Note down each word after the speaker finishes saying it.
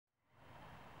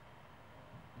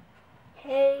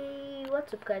Hey,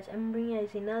 what's up guys? I'm bringing you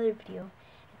guys another video.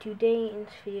 Today in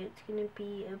this video it's going to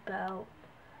be about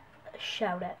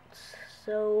shoutouts.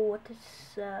 So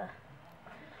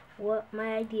what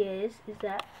my idea is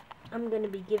that I'm going to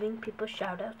be giving people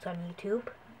shoutouts on YouTube.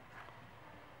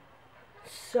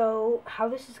 So how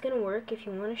this is going to work, if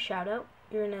you want a shoutout,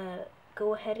 you're going to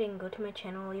go ahead and go to my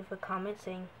channel, leave a comment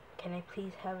saying, can I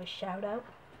please have a shoutout?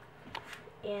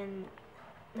 And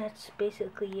that's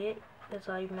basically it. That's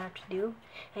all you're gonna have to do.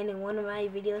 And in one of my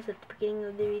videos, at the beginning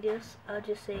of the videos, I'll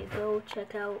just say go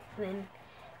check out, and then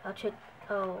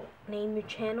I'll name your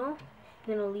channel,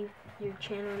 then I'll leave your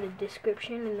channel in the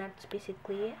description, and that's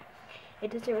basically it.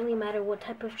 It doesn't really matter what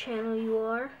type of channel you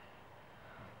are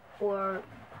or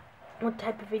what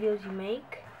type of videos you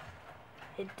make.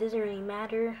 It doesn't really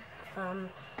matter.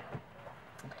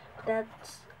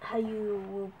 That's how you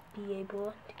will be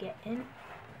able to get in.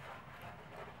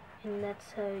 And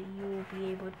that's how you will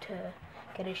be able to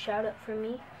get a shout out from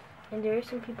me. And there are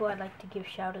some people I'd like to give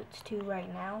shout outs to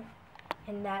right now,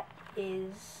 and that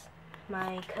is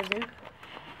my cousin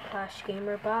Clash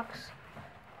Gamer Box,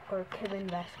 or Kevin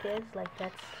Vasquez. Like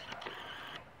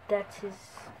that's his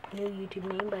new YouTube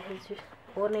name, but his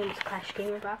old name is Clash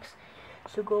Gamer Box.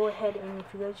 So go ahead, and if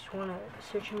you guys want to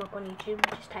search him up on YouTube,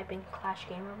 just type in Clash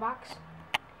Gamer Box,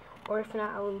 or if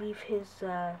not, I will leave his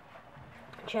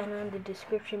channel in the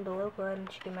description below. Go ahead and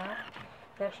check him out.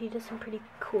 He actually does some pretty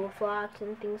cool vlogs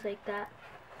and things like that.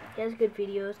 He has good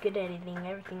videos, good editing,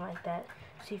 everything like that.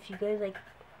 So if you guys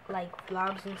like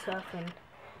vlogs and stuff and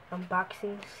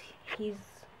unboxings, he's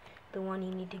the one you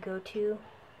need to go to.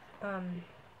 And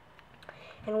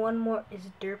one more is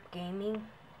Derp Gaming.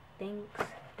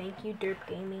 Thank you Derp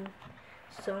Gaming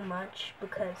so much,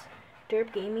 because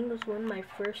Derp Gaming was one of my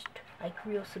first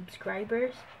real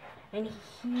subscribers. And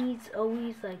he's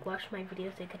always watched my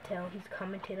videos. I could tell he's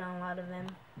commented on a lot of them,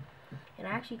 and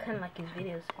I actually kind of like his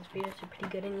videos. His videos are pretty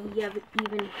good, and he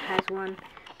even has one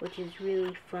which is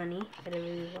really funny that I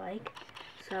really like.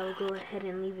 So I'll go ahead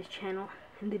and leave his channel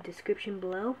in the description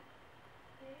below.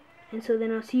 And so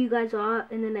then I'll see you guys all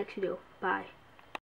in the next video. Bye.